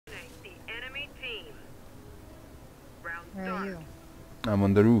I'm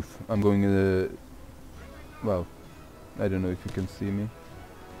on the roof. I'm going well, I don't know if you can see me.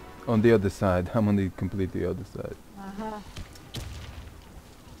 On the other side. I'm on the completely other side. Uh-huh.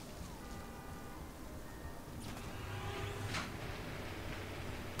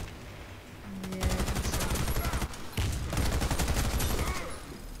 Yeah, I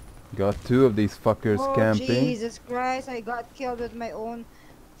can Got two of these fuckers Oh, camping. Jesus Christ, I got killed with my own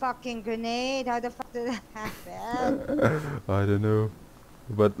fucking grenade. How the fuck did that happen? I don't know.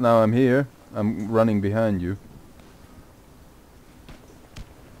 But now I'm here. I'm running behind you.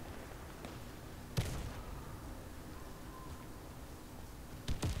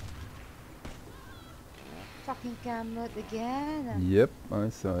 Fucking Camlet again. Yep, I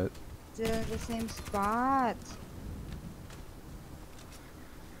saw it. Still in the same spot.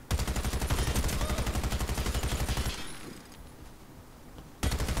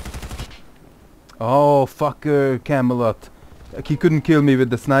 Oh, fucker, Camelot. Like, he couldn't kill me with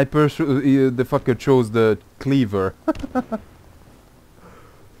the sniper. The fucker chose the cleaver.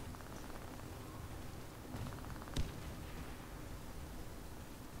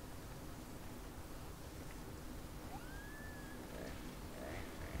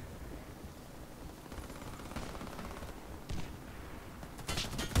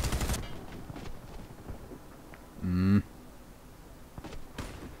 Mm.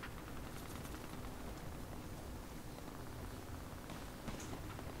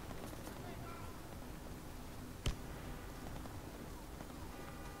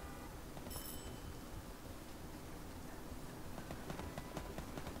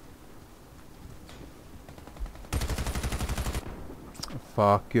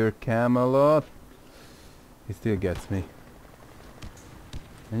 Fuck your Camelot. He still gets me.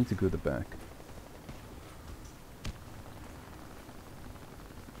 I need to go to the back.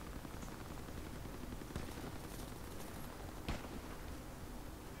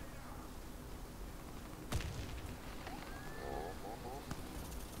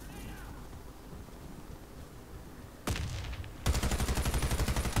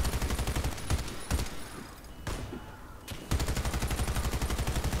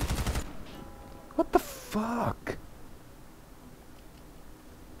 What the fuck?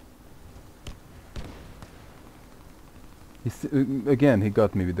 Again, he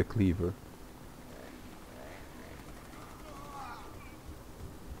got me with the cleaver.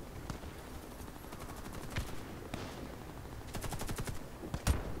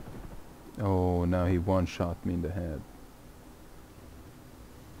 Oh, now he one-shot me in the head.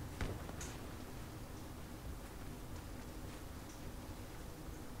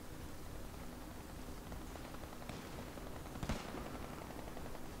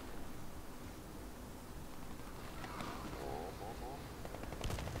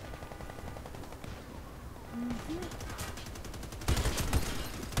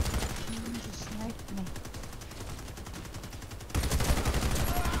 Just sniped me.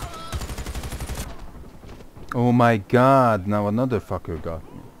 Oh my god, now another fucker got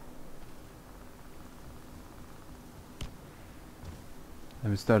me. I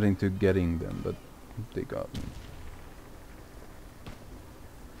was starting to getting them, but they got me.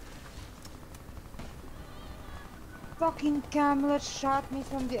 Fucking Camlet shot me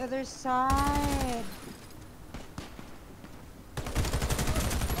from the other side.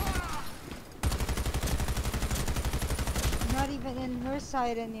 Not even in her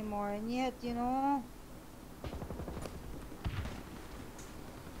side anymore, and yet, you know.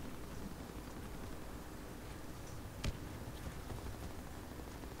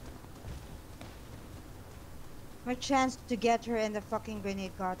 My chance to get her and the fucking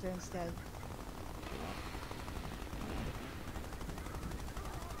grenade got her instead.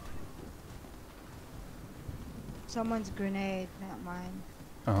 Someone's grenade, not mine.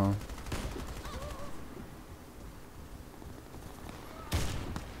 Uh-huh.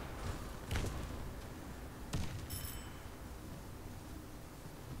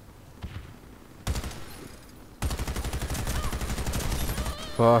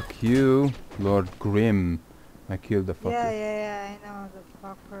 Fuck you, Lord Grim. I killed the Yeah, fucker. yeah, yeah, I know. The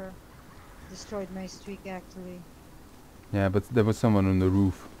fucker destroyed my streak actually. Yeah, but there was someone on the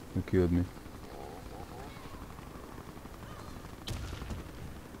roof who killed me.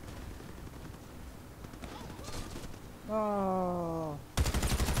 Oh.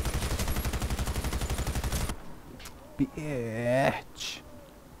 Bitch.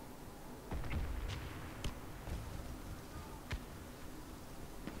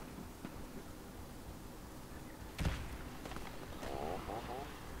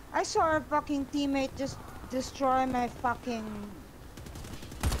 I saw our fucking teammate just destroy my fucking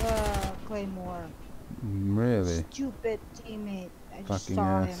claymore. Really? Stupid teammate. I just Fucking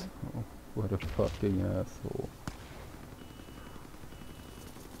saw him. asshole. What a fucking asshole.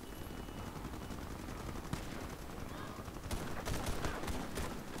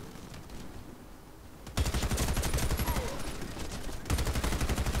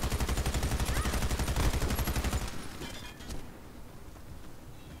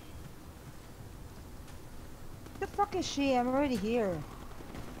 The fuck is she? I'm already here.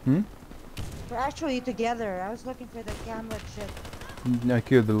 Hmm? We're actually together. I was looking for the camera shit. I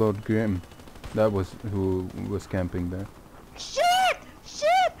killed the Lord Grim. That was who was camping there. Shit!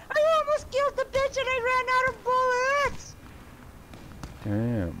 Shit! I almost killed the bitch and I ran out of bullets!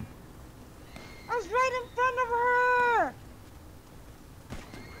 Damn. I was right in front of her!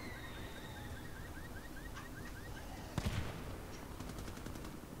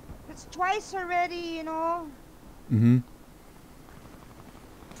 It's twice already, you know? Mm-hmm.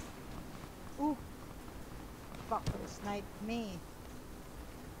 Ooh. Fucker sniped me.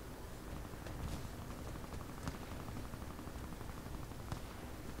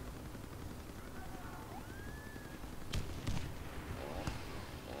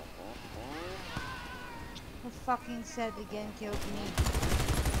 The fucking set again killed me.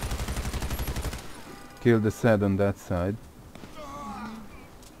 Killed the Sad on that side.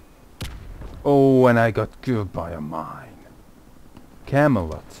 Oh, and I got killed by a mine.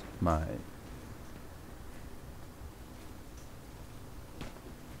 Camelot mine.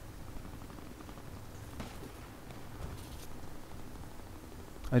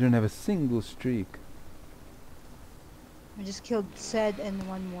 I don't have a single streak. I just killed Sed and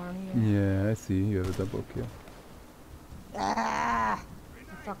one more here. Yeah, I see. You have a double kill. Ah!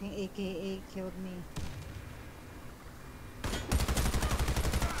 The fucking AKA killed me.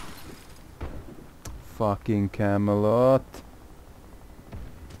 Fucking Camelot.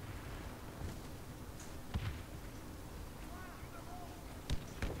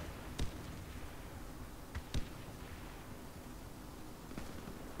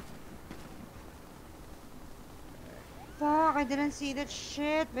 Fuck, I didn't see that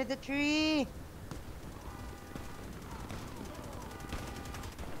shit by the tree.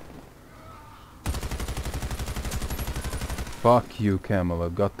 Fuck you,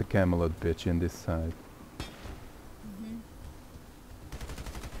 Camelot. Got the Camelot bitch in this side.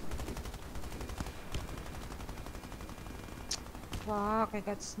 Fuck, I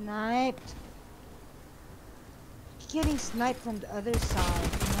got sniped. Getting sniped from the other side.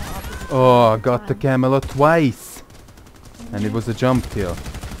 You know, opposite Oh, side I of got the time. Camelot twice. And it was a jump kill.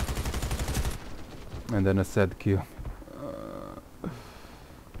 And then a Sad kill.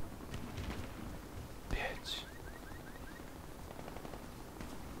 Bitch.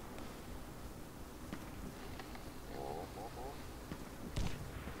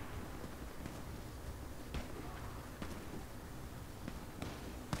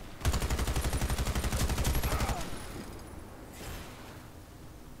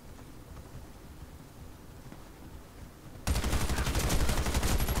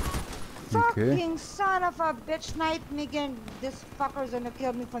 Okay. Fucking son of a bitch sniped me again. This fucker's gonna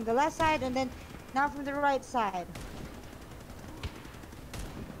kill me from the left side and then now from the right side.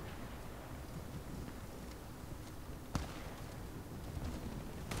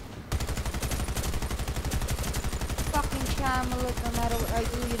 Fucking Camelot, no matter what I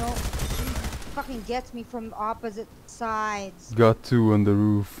do, you know, she fucking gets me from opposite sides. Got two on the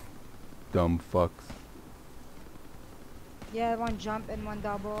roof. Dumb fucks. Yeah, one jump and one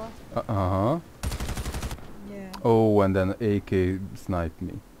double. Uh-huh. Yeah. Oh, and then AK sniped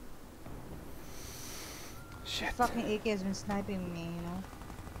me. Shit. Fucking AK has been sniping me, you know.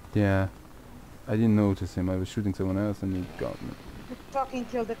 Yeah. I didn't notice him. I was shooting someone else and he got me. I fucking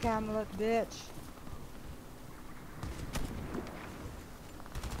killed the Camelot, bitch.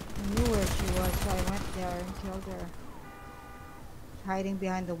 I knew where she was, so I went there and killed her. Hiding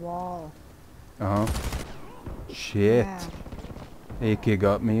behind the wall. Uh-huh. Shit. Yeah. AK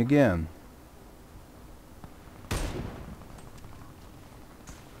got me again.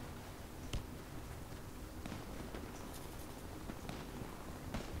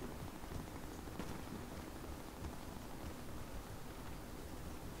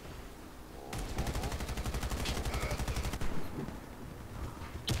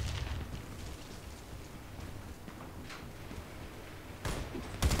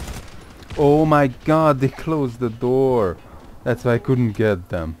 Oh my god, they closed the door. That's why I couldn't get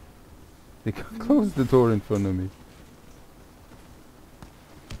them. They closed the door in front of me.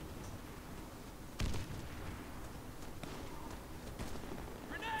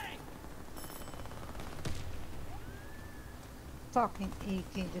 Fucking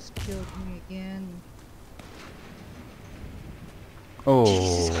AK just killed me again.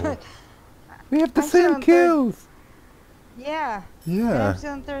 Oh, we have the I'm still same in third. kills. Yeah. And I'm Yeah,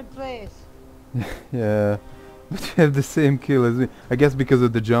 still in third place. yeah. But you have the same kill as me. I guess because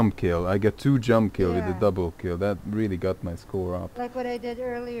of the jump kill. I got 2 jump kill with the Yeah. double kill. That really got my score up. Like what I did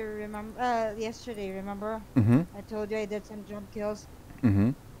earlier, remember? Yesterday, remember? Mhm. I told you I did some jump kills.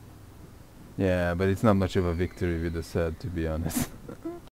 Mhm. Yeah, but it's not much of a victory with the set, to be honest.